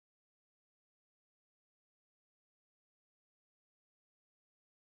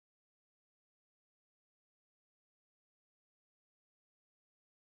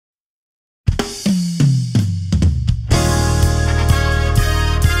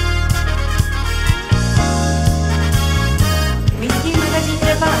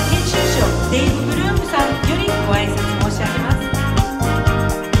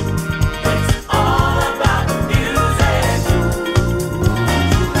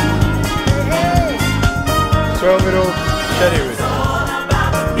ロメロシャリウッド。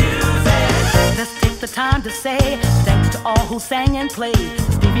Let's take the time to say thanks to all who sang and played.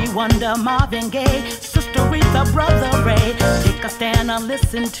 Stevie Wonder, Marvin Gaye, Sister Aretha, Brother Ray. Take a stand and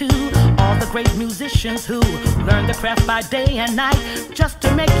listen to all the great musicians who learn the craft by day and night just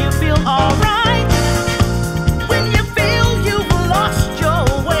to make you feel alright. When you feel you've lost your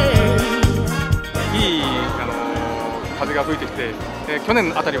way. いい風が吹いてきて、去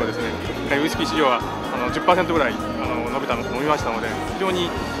年あたりはですね、ウイスキー市場は10% ぐらい伸びましたので、非常に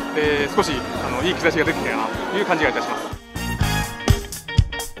少しいい兆しが出てきたなという感じがいたします。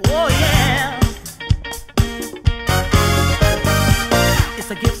Oh yeah. It's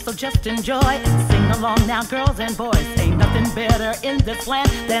a gift, so just enjoy. Sing along now, girls and boys. Ain't nothing better in this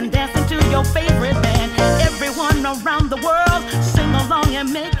land than dancing to your favorite band. Everyone around the world, sing along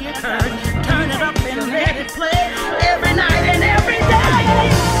and make it heard. Turn it up and let it play every night and every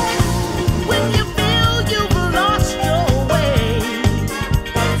day. When you feel you've lost your way.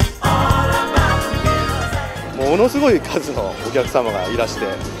 ものすごい数のお客様がいらして、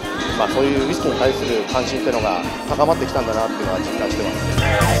そういうウイスキーに対する関心っていうのが高まってきたんだなっていうのは実感してます。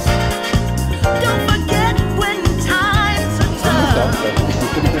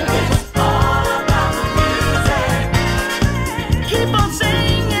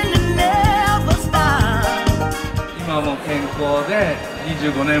今はもう健康で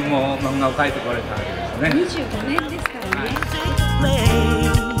25年も漫画を描いてこれたわけですね。25年ですからね。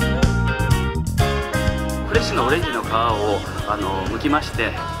フレッシュなオレンジの皮を剥きまし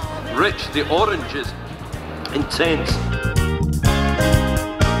て、Rich, the oranges, intense.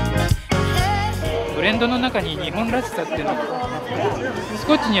 ブレンドの中に日本らしさっていうのが、ス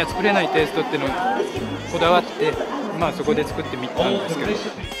コッチには作れないテイストっていうのにこだわって、そこで作ってみたんですけど。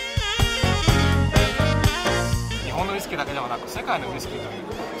日本のウイスキーだけではなく、世界のウイスキーという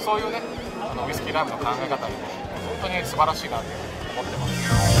そういうね、ウイスキーライブの考え方にも本当に素晴らしいなと思ってます。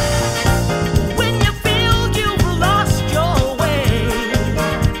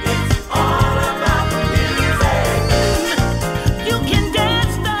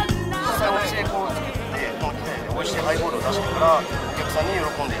ハイボールを出してからお客さんに喜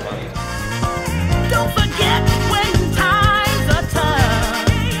んでいただく。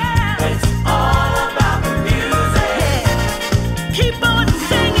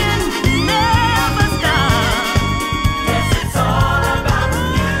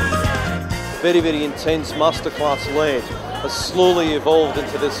Very, very intense masterclass led has slowly evolved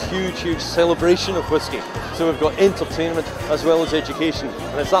into this huge celebration of whiskey. So we've got entertainment as well as education,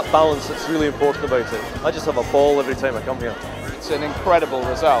 and it's that balance that's really important about it. I just have a ball every time I come here. It's an incredible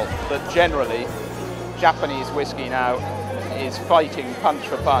result, but generally Japanese whiskey now is fighting punch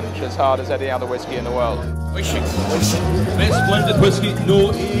for punch as hard as any other whiskey in the world. Best blended whiskey,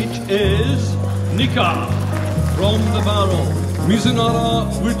 no age, is Nika from the barrel. Mizunara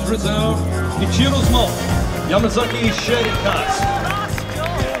Wood Reserve, Nichiro's Malt, Yamazaki Sherry Cask.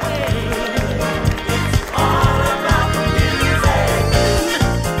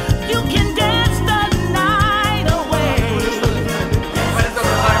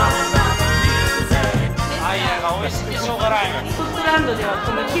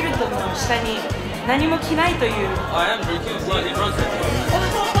 I am drinking slightly drunk.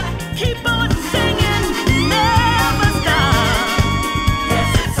 Keep on singing, never stop. Yes,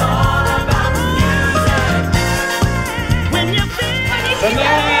 it's all about music. When you feel it's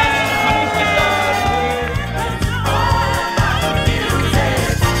all about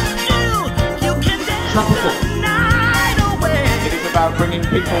music. You can dance the night away. It is about bringing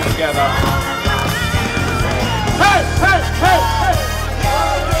people together.